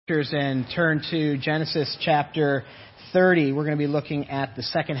And turn to Genesis chapter 30. We're going to be looking at the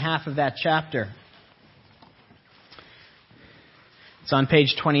second half of that chapter. It's on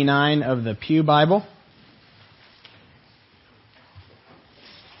page 29 of the Pew Bible.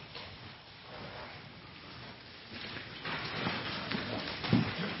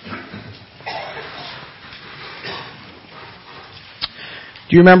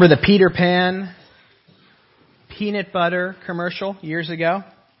 Do you remember the Peter Pan peanut butter commercial years ago?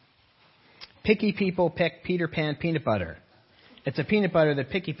 Picky people pick Peter Pan peanut butter. It's a peanut butter that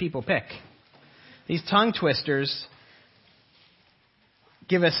picky people pick. These tongue twisters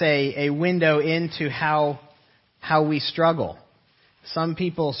give us a window into how we struggle. Some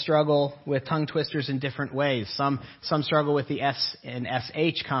people struggle with tongue twisters in different ways. Some struggle with the S and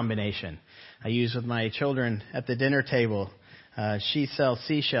SH combination. I use with my children at the dinner table. She sells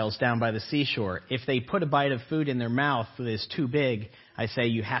seashells down by the seashore. If they put a bite of food in their mouth that is too big, I say,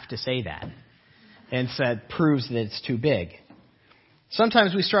 you have to say that. And so it proves that it's too big.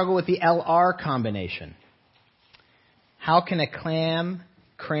 Sometimes we struggle with the LR combination. How can a clam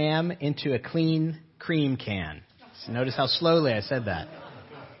cram into a clean cream can? So notice how slowly I said that.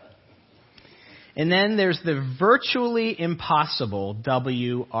 And then there's the virtually impossible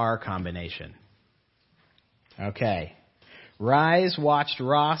WR combination. Okay. Rise watched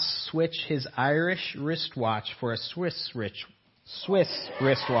Ross switch his Irish wristwatch for a Swiss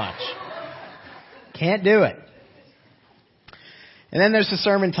wristwatch. Can't do it. And then there's the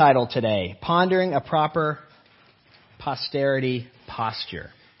sermon title today, Pondering a Proper Posterity Posture.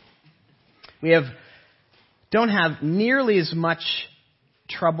 We don't have nearly as much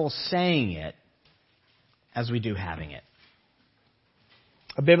trouble saying it as we do having it.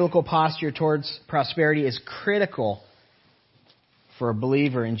 A biblical posture towards prosperity is critical for a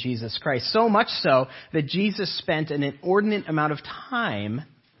believer in Jesus Christ. So much so that Jesus spent an inordinate amount of time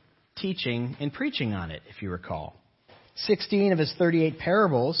teaching and preaching on it, if you recall. 16 of his 38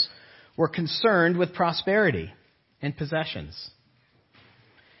 parables were concerned with prosperity and possessions.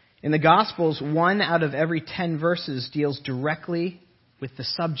 In the Gospels, 1 out of every 10 verses deals directly with the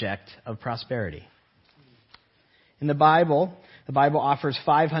subject of prosperity. In the Bible offers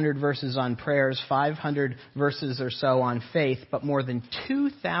 500 verses on prayers, 500 verses or so on faith, but more than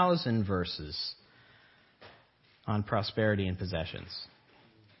 2,000 verses on prosperity and possessions.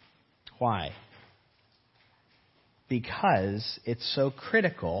 Why? Because it's so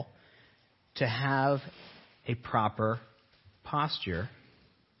critical to have a proper posture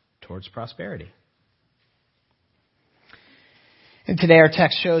towards prosperity. And today our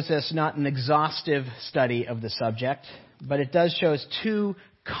text shows us not an exhaustive study of the subject, but it does show us two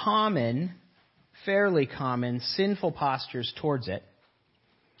fairly common, sinful postures towards it,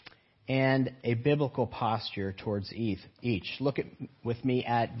 and a biblical posture towards each. Look with me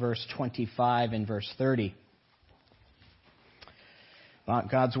at verse 25 and verse 30.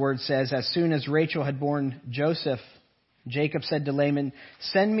 God's word says, as soon as Rachel had borne Joseph, Jacob said to Laban,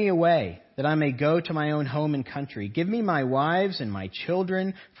 send me away, that I may go to my own home and country. Give me my wives and my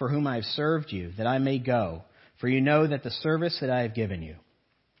children for whom I have served you, that I may go. For you know that the service that I have given you.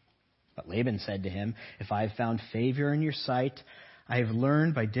 But Laban said to him, if I have found favor in your sight, I have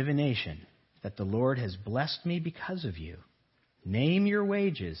learned by divination that the Lord has blessed me because of you. Name your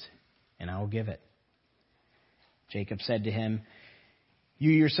wages, and I will give it. Jacob said to him, you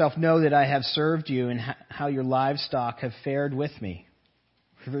yourself know that I have served you and how your livestock have fared with me.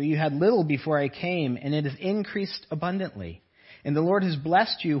 For you had little before I came, and it has increased abundantly. And the Lord has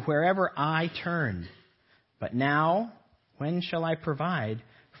blessed you wherever I turned. But now, when shall I provide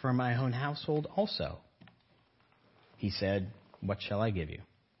for my own household also? He said, what shall I give you?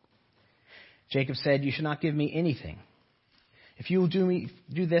 Jacob said, you shall not give me anything. If you will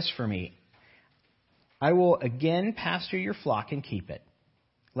do this for me, I will again pasture your flock and keep it.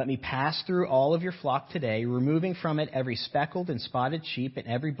 Let me pass through all of your flock today, removing from it every speckled and spotted sheep and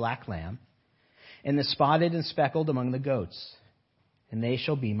every black lamb, and the spotted and speckled among the goats, and they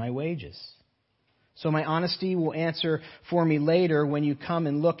shall be my wages. So my honesty will answer for me later when you come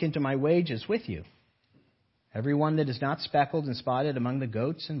and look into my wages with you. Every one that is not speckled and spotted among the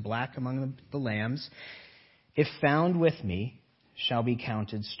goats and black among the lambs, if found with me, shall be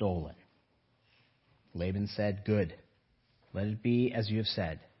counted stolen. Laban said, good, let it be as you have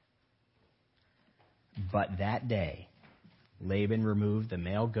said. But that day Laban removed the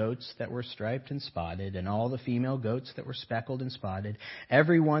male goats that were striped and spotted, and all the female goats that were speckled and spotted,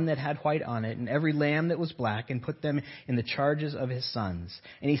 every one that had white on it, and every lamb that was black, and put them in the charges of his sons.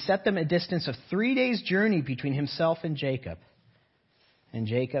 And he set them a distance of 3 days' journey between himself and Jacob. And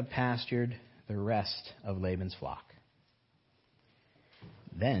Jacob pastured the rest of Laban's flock.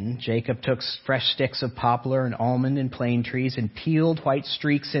 Then Jacob took fresh sticks of poplar and almond and plane trees and peeled white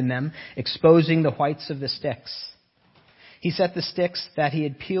streaks in them, exposing the whites of the sticks. He set the sticks that he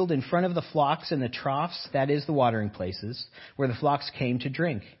had peeled in front of the flocks in the troughs, that is, the watering places, where the flocks came to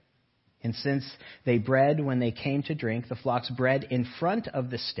drink. And since they bred when they came to drink, the flocks bred in front of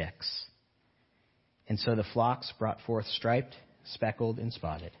the sticks. And so the flocks brought forth striped, speckled, and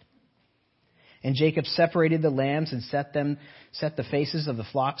spotted. And Jacob separated the lambs and set the faces of the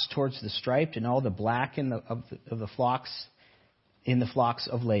flocks towards the striped, and all the black of the flocks in the flocks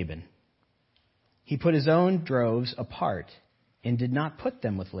of Laban. He put his own droves apart and did not put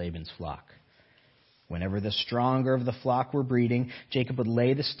them with Laban's flock. Whenever the stronger of the flock were breeding, Jacob would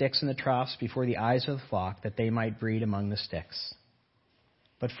lay the sticks in the troughs before the eyes of the flock, that they might breed among the sticks.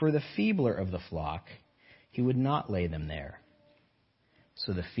 But for the feebler of the flock, he would not lay them there.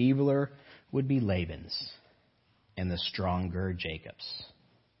 So the feebler would be Laban's, and the stronger Jacob's.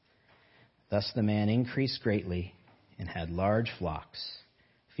 Thus the man increased greatly and had large flocks,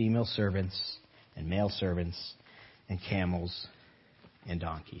 female servants and male servants, and camels and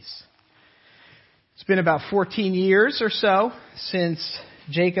donkeys. It's been about 14 years or so since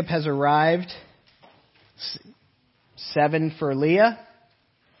Jacob has arrived. 7 for Leah,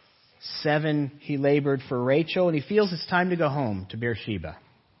 7 he labored for Rachel, and he feels it's time to go home to Beersheba.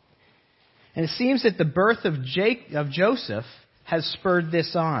 And it seems that the birth of Joseph has spurred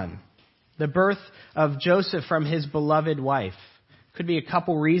this on. The birth of Joseph from his beloved wife. Could be a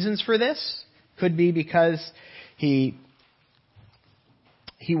couple reasons for this. Could be because he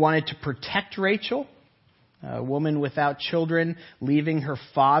wanted to protect Rachel. A woman without children leaving her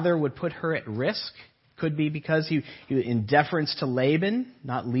father would put her at risk. Could be because he in deference to Laban,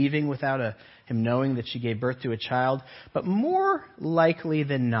 not leaving without him knowing that she gave birth to a child. But more likely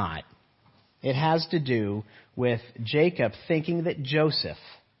than not, it has to do with Jacob thinking that Joseph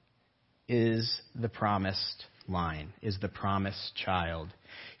is the promised line, is the promised child.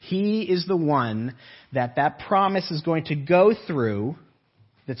 He is the one that promise is going to go through,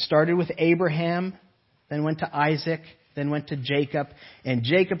 that started with Abraham, then went to Isaac, then went to Jacob, and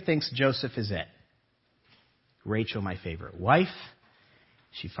Jacob thinks Joseph is it. Rachel, my favorite wife,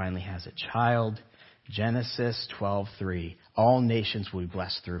 she finally has a child. Genesis 12:3. All nations will be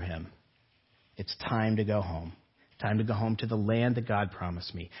blessed through him. It's time to go home. Time to go home to the land that God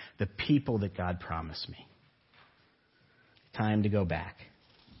promised me. The people that God promised me. Time to go back.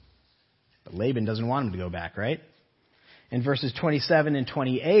 But Laban doesn't want him to go back, right? In verses 27 and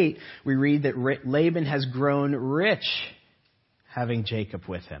 28, we read that Laban has grown rich having Jacob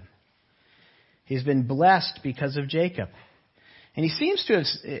with him. He's been blessed because of Jacob. And he seems to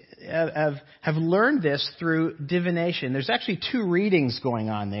have learned this through divination. There's actually 2 readings going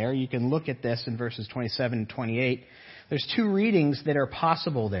on there. You can look at this in verses 27 and 28. There's 2 readings that are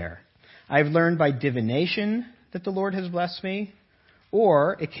possible there. I've learned by divination that the Lord has blessed me.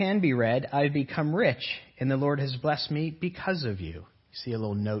 Or it can be read, I've become rich and the Lord has blessed me because of you. You see a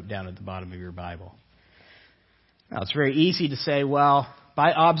little note down at the bottom of your Bible. Now it's very easy to say, well,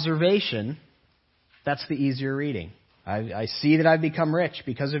 by observation, that's the easier reading. I see that I've become rich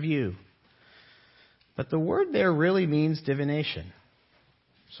because of you. But the word there really means divination.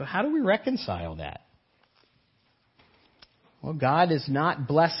 So how do we reconcile that? Well, God is not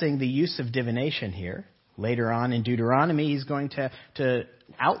blessing the use of divination here. Later on in Deuteronomy, he's going to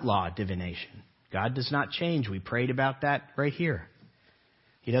outlaw divination. God does not change. We prayed about that right here.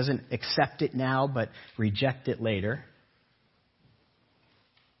 He doesn't accept it now, but reject it later.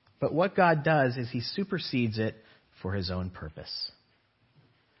 But what God does is he supersedes it for his own purpose.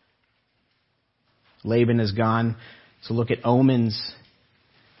 Laban has gone to look at omens,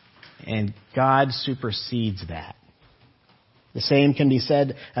 and God supersedes that. The same can be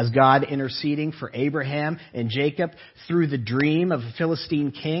said as God interceding for Abraham and Jacob through the dream of a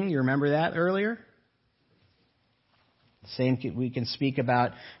Philistine king. You remember that earlier? The same we can speak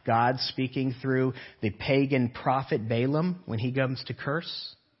about God speaking through the pagan prophet Balaam when he comes to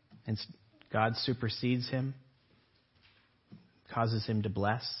curse, and God supersedes him, causes him to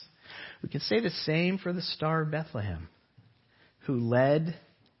bless. We can say the same for the Star of Bethlehem, who led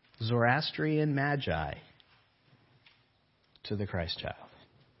Zoroastrian magi to the Christ child.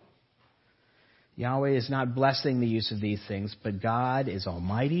 Yahweh is not blessing the use of these things, but God is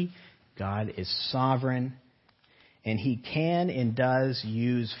almighty, God is sovereign, and he can and does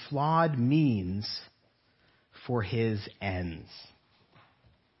use flawed means for his ends.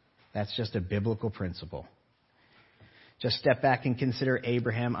 That's just a biblical principle. Just step back and consider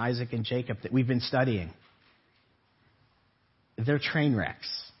Abraham, Isaac, and Jacob that we've been studying. They're train wrecks.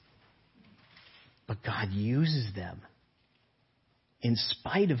 But God uses them in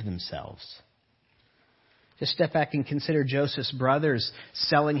spite of themselves. Just step back and consider Joseph's brothers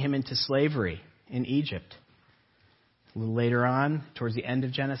selling him into slavery in Egypt. A little later on, towards the end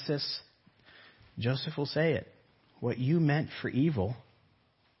of Genesis, Joseph will say it. What you meant for evil,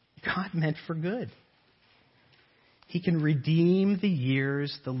 God meant for good. He can redeem the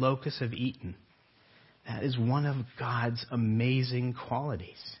years the locusts have eaten. That is one of God's amazing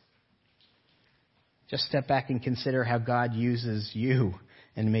qualities. Just step back and consider how God uses you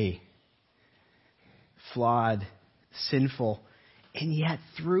and me. Flawed, sinful, and yet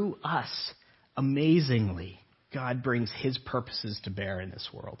through us, amazingly, God brings His purposes to bear in this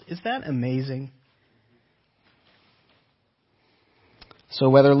world. Is that amazing? So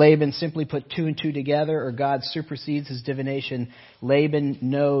whether Laban simply put two and two together or God supersedes his divination, Laban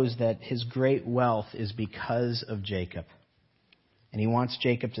knows that his great wealth is because of Jacob. And he wants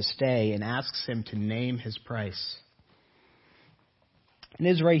Jacob to stay and asks him to name his price. And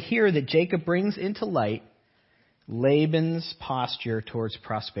it is right here that Jacob brings into light Laban's posture towards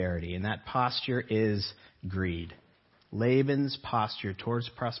prosperity. And that posture is greed. Laban's posture towards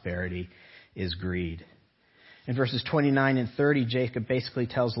prosperity is greed. In verses 29 and 30, Jacob basically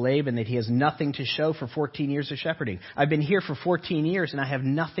tells Laban that he has nothing to show for 14 years of shepherding. I've been here for 14 years and I have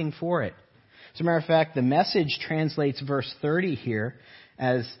nothing for it. As a matter of fact, the Message translates verse 30 here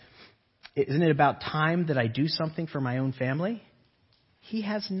as, isn't it about time that I do something for my own family? He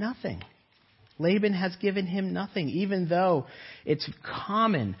has nothing. Laban has given him nothing, even though it's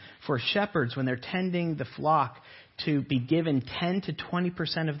common for shepherds when they're tending the flock to be given 10 to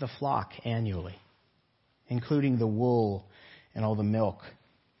 20% of the flock annually, including the wool and all the milk.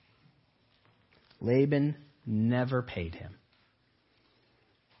 Laban never paid him.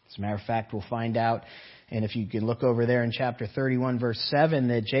 As a matter of fact, we'll find out, and if you can look over there in chapter 31, verse 7,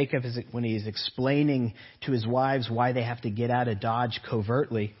 that Jacob, when he's explaining to his wives why they have to get out of Dodge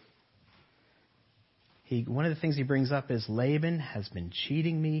covertly, one of the things he brings up is Laban has been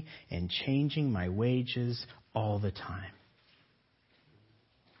cheating me and changing my wages all the time.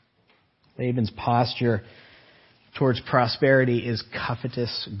 Laban's posture towards prosperity is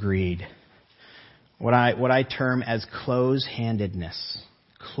covetous greed. What I term as close-handedness.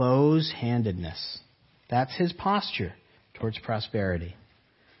 Close-handedness. That's his posture towards prosperity.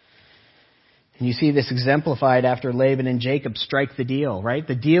 And you see this exemplified after Laban and Jacob strike the deal, right?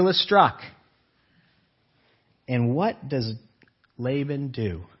 The deal is struck. And what does Laban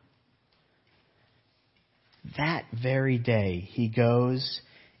do? That very day, he goes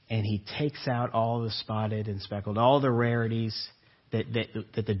and he takes out all the spotted and speckled, all the rarities that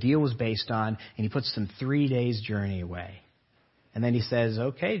the deal was based on, and he puts them 3 days' journey away. And then he says,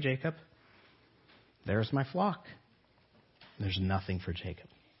 okay, Jacob, there's my flock. There's nothing for Jacob.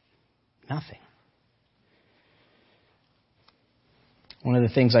 Nothing. One of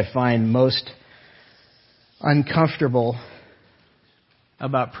the things I find most uncomfortable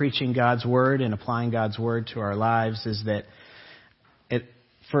about preaching God's Word and applying God's Word to our lives is that it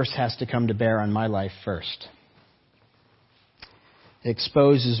first has to come to bear on my life first. It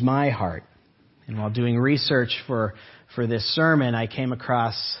exposes my heart. And while doing research for this sermon, I came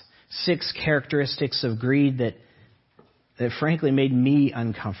across 6 characteristics of greed that frankly made me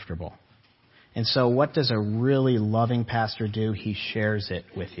uncomfortable. And so what does a really loving pastor do? He shares it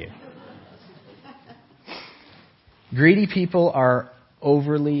with you. Greedy people are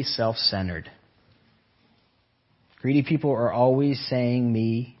overly self-centered. Greedy people are always saying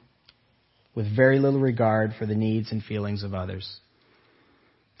me with very little regard for the needs and feelings of others.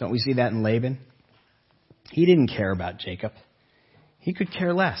 Don't we see that in Laban? He didn't care about Jacob. He could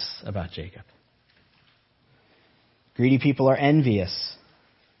care less about Jacob. Greedy people are envious.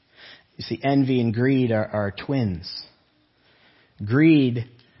 You see, envy and greed are twins. Greed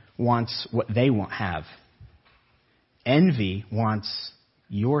wants what they won't have. Envy wants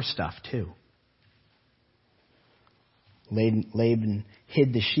your stuff too. Laban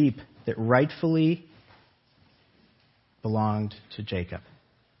hid the sheep that rightfully belonged to Jacob.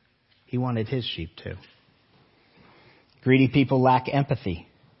 He wanted his sheep too. Greedy people lack empathy.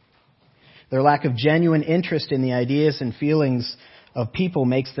 Their lack of genuine interest in the ideas and feelings of people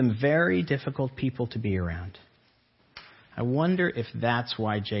makes them very difficult people to be around. I wonder if that's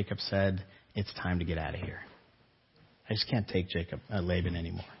why Jacob said, it's time to get out of here. I just can't take Laban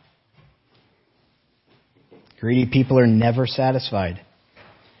anymore. Greedy people are never satisfied.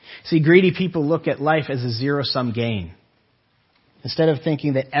 See, greedy people look at life as a zero-sum game. Instead of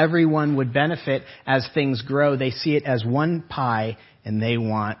thinking that everyone would benefit as things grow, they see it as one pie and they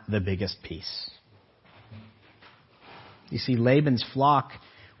want the biggest piece. You see, Laban's flock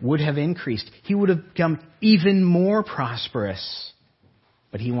would have increased. He would have become even more prosperous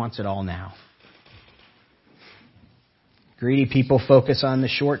but he wants it all now. Greedy people focus on the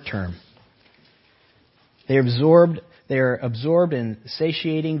short term. They are absorbed in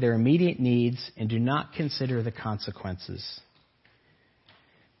satiating their immediate needs and do not consider the consequences.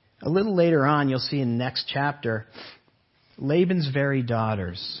 A little later on, you'll see in the next chapter, Laban's very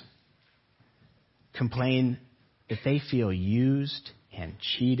daughters complain that they feel used and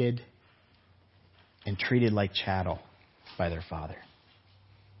cheated and treated like chattel by their father.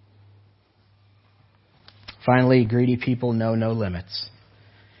 Finally, greedy people know no limits.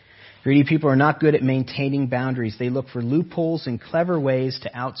 Greedy people are not good at maintaining boundaries. They look for loopholes and clever ways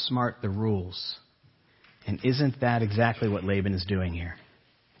to outsmart the rules. And isn't that exactly what Laban is doing here?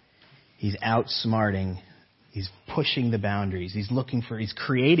 He's outsmarting, he's pushing the boundaries, he's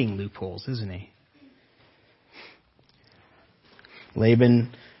creating loopholes, isn't he?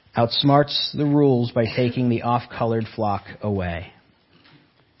 Laban outsmarts the rules by taking the off-colored flock away.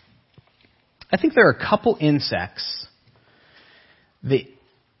 I think there are a couple insects that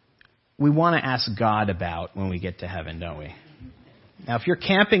we want to ask God about when we get to heaven, don't we? Now, if you're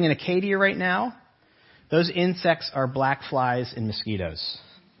camping in Acadia right now, those insects are black flies and mosquitoes.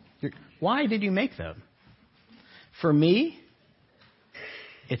 Why did you make them? For me,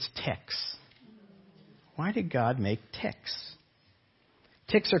 it's ticks. Why did God make ticks?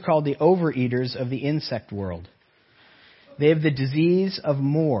 Ticks are called the overeaters of the insect world. They have the disease of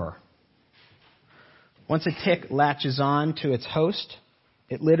Moore. Once a tick latches on to its host,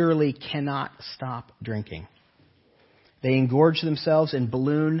 it literally cannot stop drinking. They engorge themselves and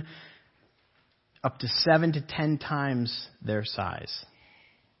balloon up to 7 to 10 times their size.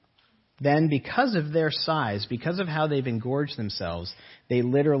 Then, because of their size, because of how they've engorged themselves, they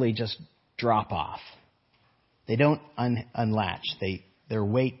literally just drop off. They don't unlatch. Their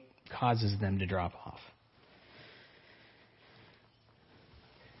weight causes them to drop off.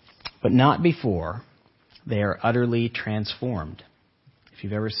 But not before they are utterly transformed. If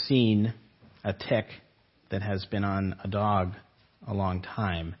you've ever seen a tick that has been on a dog a long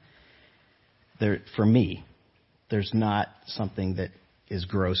time, for me, there's not something that is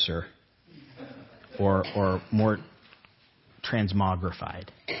grosser or more transmogrified.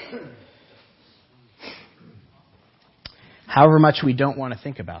 However much we don't want to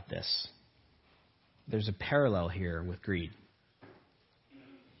think about this, there's a parallel here with greed.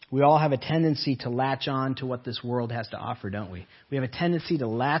 We all have a tendency to latch on to what this world has to offer, don't we? We have a tendency to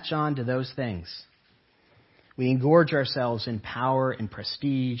latch on to those things. We engorge ourselves in power and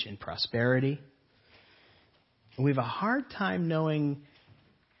prestige and prosperity. And we have a hard time knowing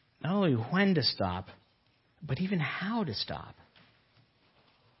not only when to stop, but even how to stop.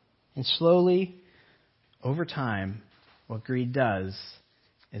 And slowly, over time, what greed does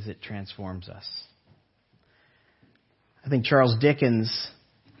is it transforms us. I think Charles Dickens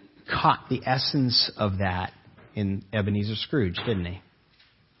caught the essence of that in Ebenezer Scrooge, didn't he?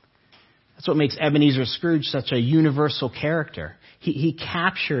 That's what makes Ebenezer Scrooge such a universal character. He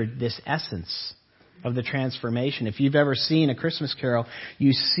captured this essence of the transformation. If you've ever seen A Christmas Carol,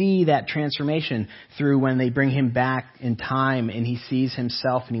 you see that transformation through when they bring him back in time and he sees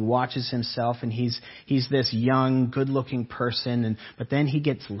himself and he watches himself and he's this young, good-looking person, but then he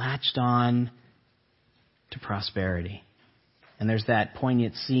gets latched on to prosperity. And there's that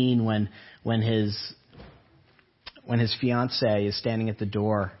poignant scene when his fiancée is standing at the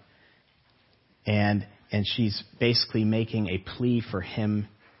door and she's basically making a plea for him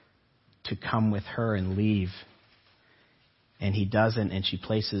to come with her and leave. And he doesn't, and she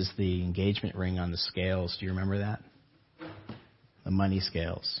places the engagement ring on the scales. Do you remember that? The money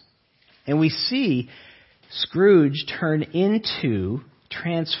scales. And we see Scrooge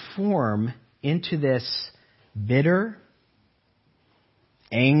transform into this bitter,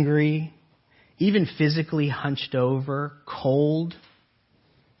 angry, even physically hunched over, cold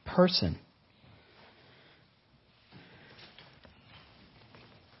person.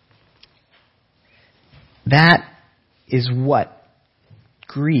 That is what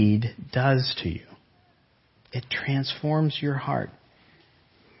greed does to you. It transforms your heart.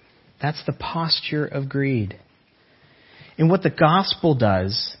 That's the posture of greed. And what the gospel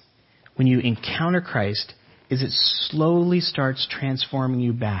does when you encounter Christ is it slowly starts transforming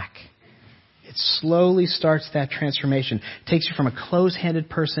you back. It slowly starts that transformation. It takes you from a closed-handed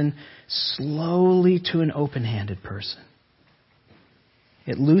person slowly to an open-handed person.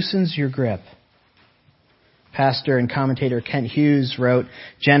 It loosens your grip. Pastor and commentator Kent Hughes wrote,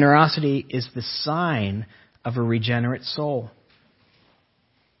 "Generosity is the sign of a regenerate soul."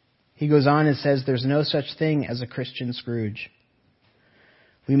 He goes on and says there's no such thing as a Christian Scrooge.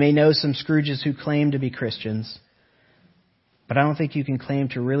 We may know some Scrooges who claim to be Christians, But I don't think you can claim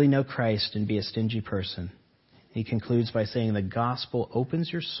to really know Christ and be a stingy person. He concludes by saying the gospel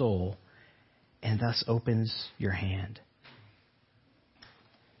opens your soul and thus opens your hand.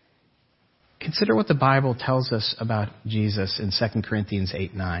 Consider what the Bible tells us about Jesus in 2 Corinthians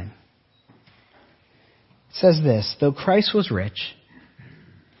 8:9. It says this, though Christ was rich,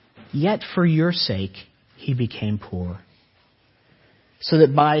 yet for your sake he became poor, so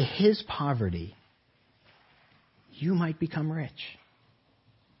that by his poverty you might become rich.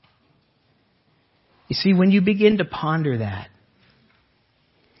 You see, when you begin to ponder that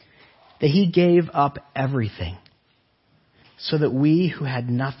he gave up everything so that we who had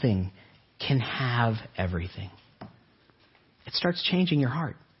nothing can have everything, it starts changing your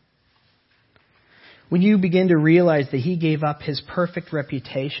heart. When you begin to realize that he gave up his perfect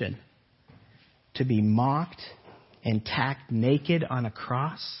reputation to be mocked and tacked naked on a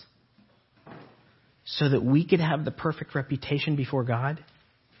cross so that we could have the perfect reputation before God,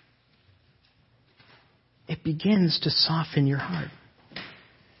 it begins to soften your heart.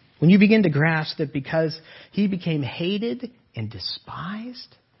 When you begin to grasp that because he became hated and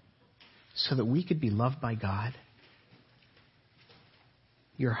despised so that we could be loved by God,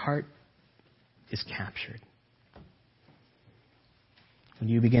 your heart is captured. When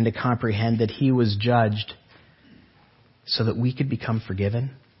you begin to comprehend that he was judged so that we could become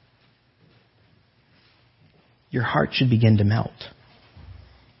forgiven, your heart should begin to melt.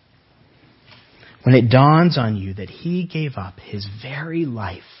 When it dawns on you that he gave up his very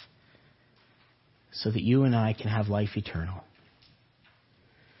life so that you and I can have life eternal,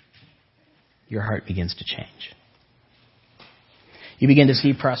 your heart begins to change. You begin to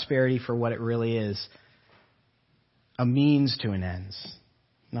see prosperity for what it really is, a means to an ends,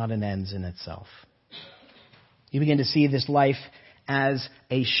 not an ends in itself. You begin to see this life as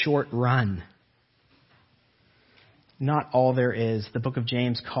a short run, not all there is. The book of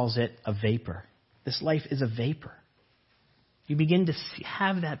James calls it a vapor. This life is a vapor. You begin to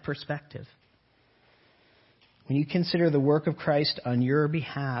have that perspective. When you consider the work of Christ on your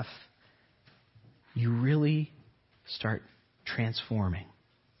behalf, you really start transforming.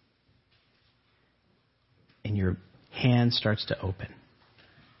 And your hand starts to open.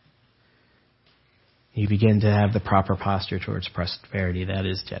 You begin to have the proper posture towards prosperity, that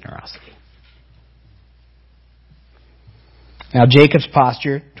is generosity. Now, Jacob's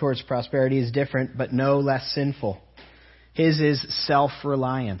posture towards prosperity is different, but no less sinful. His is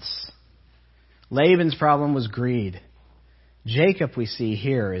self-reliance. Laban's problem was greed. Jacob, we see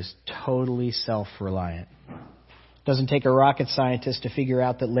here, is totally self-reliant. It doesn't take a rocket scientist to figure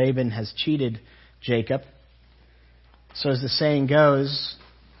out that Laban has cheated Jacob. So as the saying goes,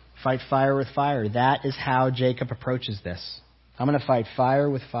 fight fire with fire. That is how Jacob approaches this. I'm going to fight fire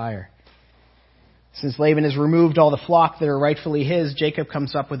with fire. Since Laban has removed all the flock that are rightfully his, Jacob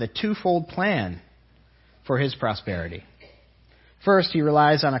comes up with a twofold plan for his prosperity. First, he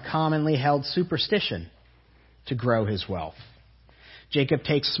relies on a commonly held superstition to grow his wealth. Jacob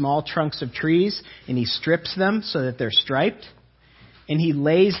takes small trunks of trees and he strips them so that they're striped, and he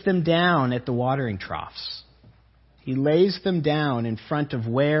lays them down at the watering troughs. He lays them down in front of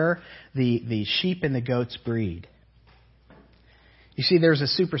where the sheep and the goats breed. You see, there's a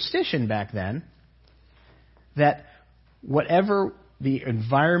superstition back then that whatever the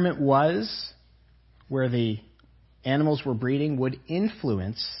environment was where the animals were breeding would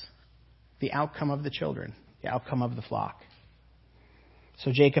influence the outcome of the children, the outcome of the flock.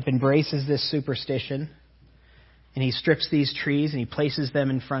 So Jacob embraces this superstition, and he strips these trees and he places them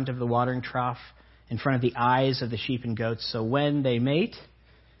in front of the watering trough, in front of the eyes of the sheep and goats, so when they mate,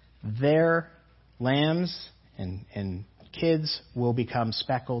 their lambs and kids will become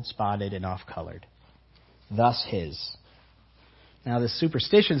speckled, spotted, and off-colored. Thus his. Now, the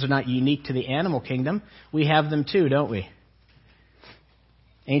superstitions are not unique to the animal kingdom. We have them too, don't we?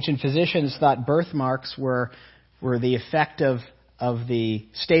 Ancient physicians thought birthmarks were the effect of the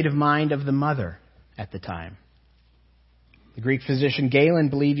state of mind of the mother at the time. The Greek physician Galen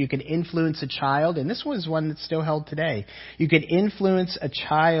believed you could influence a child, and this was one that's still held today. You could influence a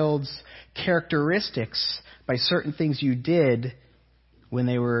child's characteristics by certain things you did when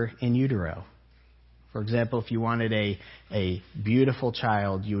they were in utero. For example, if you wanted a beautiful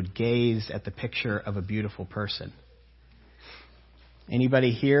child, you would gaze at the picture of a beautiful person.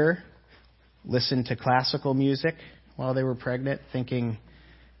 Anybody here listen to classical music while they were pregnant, thinking,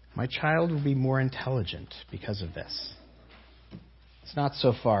 my child will be more intelligent because of this? It's not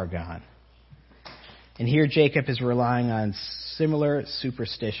so far gone. And here Jacob is relying on similar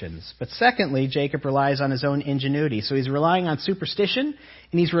superstitions. But secondly, Jacob relies on his own ingenuity. So he's relying on superstition,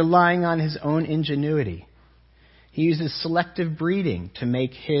 and he's relying on his own ingenuity. He uses selective breeding to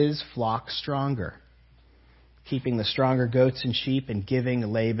make his flock stronger, keeping the stronger goats and sheep and giving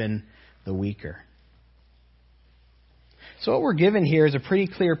Laban the weaker. So what we're given here is a pretty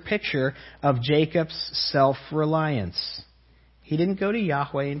clear picture of Jacob's self-reliance. He didn't go to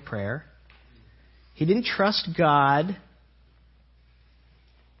Yahweh in prayer. He didn't trust God.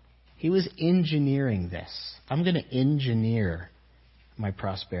 He was engineering this. I'm going to engineer my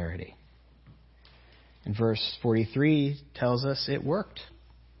prosperity. And verse 43 tells us it worked.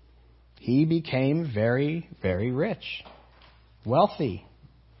 He became very, very rich, wealthy,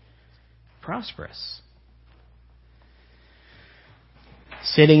 prosperous.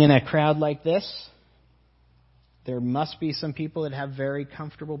 Sitting in a crowd like this, there must be some people that have very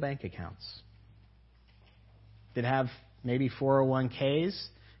comfortable bank accounts, that have maybe 401ks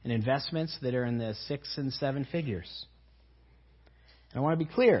and investments that are in the 6 and 7 figures. And I want to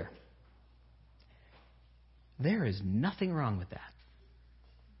be clear, there is nothing wrong with that.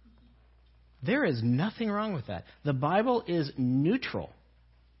 There is nothing wrong with that. The Bible is neutral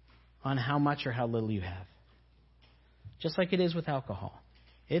on how much or how little you have. Just like it is with alcohol.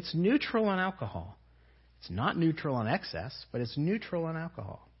 It's neutral on alcohol. It's not neutral on excess, but it's neutral on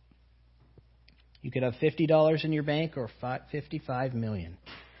alcohol. You could have $50 in your bank or $55 million.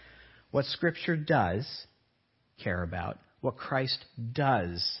 What Scripture does care about, what Christ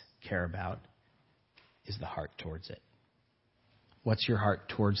does care about, is the heart towards it. What's your heart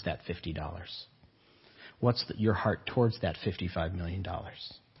towards that $50? What's your heart towards that $55 million?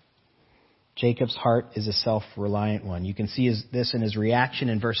 Jacob's heart is a self-reliant one. You can see this in his reaction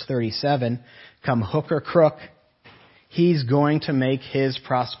in verse 37. Come hook or crook, he's going to make his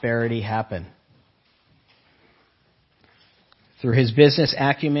prosperity happen. Through his business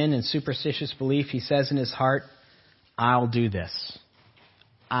acumen and superstitious belief, he says in his heart, I'll do this.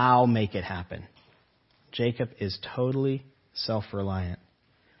 I'll make it happen. Jacob is totally self-reliant.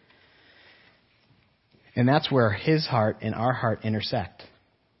 And that's where his heart and our heart intersect.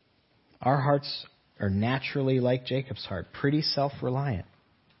 Our hearts are naturally like Jacob's heart, pretty self-reliant.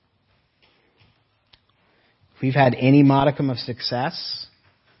 If we've had any modicum of success,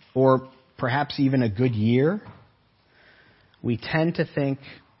 or perhaps even a good year, we tend to think,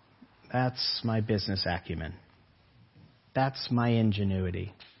 that's my business acumen. That's my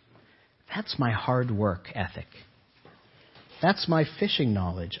ingenuity. That's my hard work ethic. That's my fishing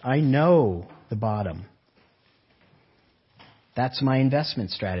knowledge. I know the bottom. That's my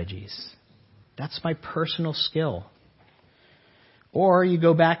investment strategies. That's my personal skill. Or you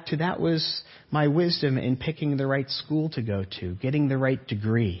go back to, that was my wisdom in picking the right school to go to, getting the right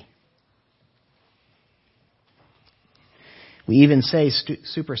degree. We even say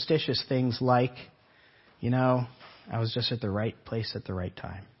superstitious things like, I was just at the right place at the right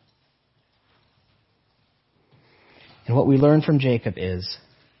time. And what we learn from Jacob is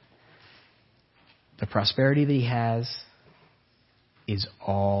the prosperity that he has is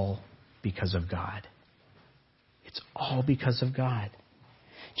all because of God. It's all because of God.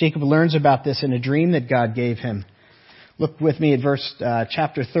 Jacob learns about this in a dream that God gave him. Look with me at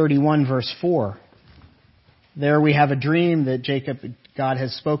chapter 31, verse 4. There we have a dream that God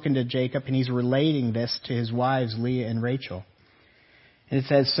has spoken to Jacob, and he's relating this to his wives, Leah and Rachel. And it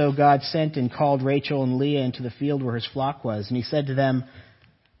says, So God sent and called Rachel and Leah into the field where his flock was, and he said to them,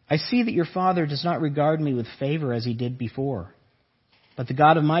 I see that your father does not regard me with favor as he did before. But the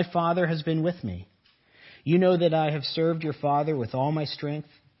God of my father has been with me. You know that I have served your father with all my strength,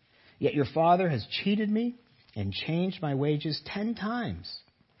 yet your father has cheated me and changed my wages 10 times.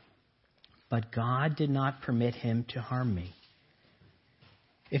 But God did not permit him to harm me.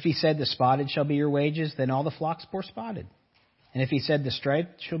 If he said the spotted shall be your wages, then all the flocks bore spotted. And if he said the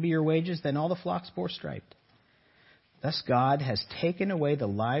striped shall be your wages, then all the flocks bore striped. Thus God has taken away the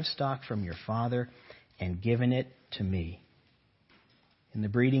livestock from your father and given it to me. In the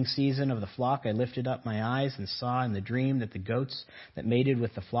breeding season of the flock, I lifted up my eyes and saw in the dream that the goats that mated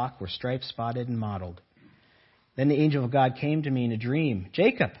with the flock were striped, spotted, and mottled. Then the angel of God came to me in a dream,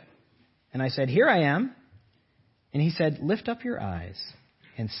 Jacob. And I said, Here I am. And he said, Lift up your eyes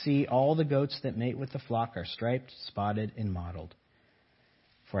and see all the goats that mate with the flock are striped, spotted, and mottled.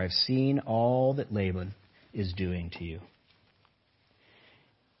 For I've seen all that Laban is doing to you.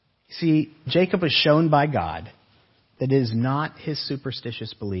 See, Jacob was shown by God that it is not his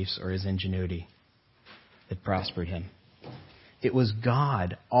superstitious beliefs or his ingenuity that prospered him. It was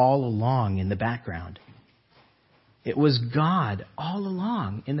God all along in the background. It was God all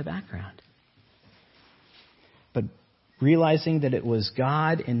along in the background. But realizing that it was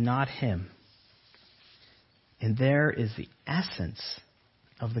God and not him. And there is the essence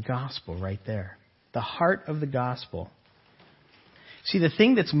of the gospel right there. The heart of the gospel. See, the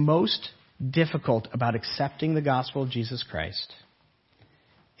thing that's most difficult about accepting the gospel of Jesus Christ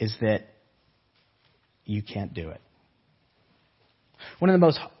is that you can't do it. One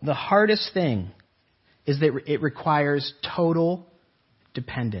of the hardest thing is that it requires total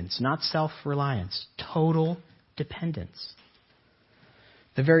dependence, not self-reliance, total dependence.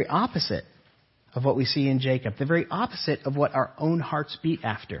 The very opposite of what we see in Jacob, the very opposite of what our own hearts beat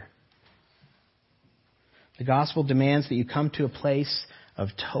after. The gospel demands that you come to a place of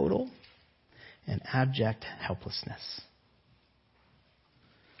total and abject helplessness.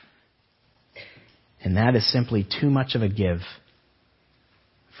 And that is simply too much of a give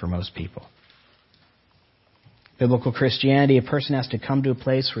for most people. Biblical Christianity, a person has to come to a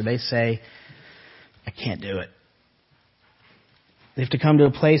place where they say, I can't do it. They have to come to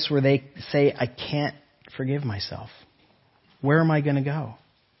a place where they say, I can't forgive myself. Where am I going to go?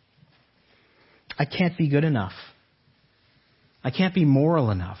 I can't be good enough. I can't be moral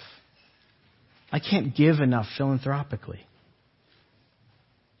enough. I can't give enough philanthropically.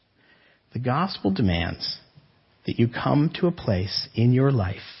 The gospel demands that you come to a place in your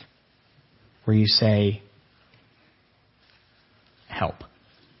life where you say, help.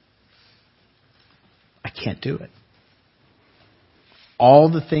 I can't do it.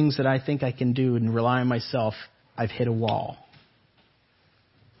 All the things that I think I can do and rely on myself, I've hit a wall.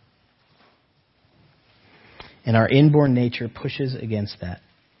 And our inborn nature pushes against that.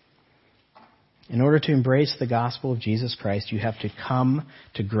 In order to embrace the gospel of Jesus Christ, you have to come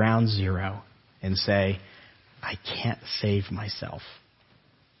to ground zero and say, I can't save myself.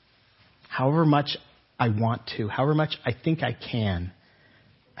 However much I want to, however much I think I can't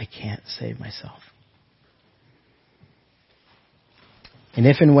save myself. And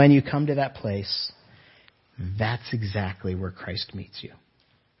if and when you come to that place, that's exactly where Christ meets you.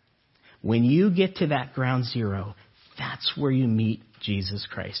 When you get to that ground zero, that's where you meet Jesus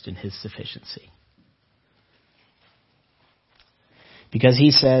Christ in his sufficiency. Because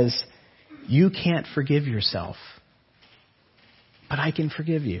he says, you can't forgive yourself, but I can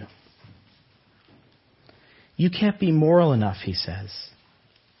forgive you. You can't be moral enough, he says.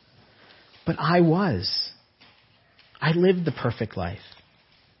 But I was. I lived the perfect life.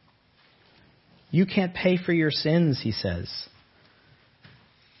 You can't pay for your sins, he says.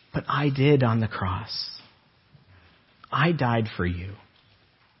 But I did on the cross. I died for you.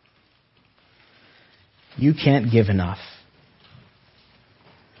 You can't give enough.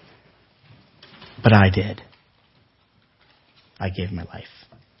 But I did. I gave my life.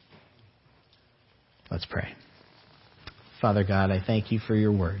 Let's pray. Father God, I thank you for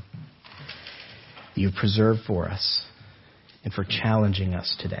your word that you've preserved for us and for challenging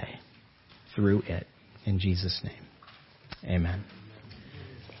us today through it. In Jesus' name, amen.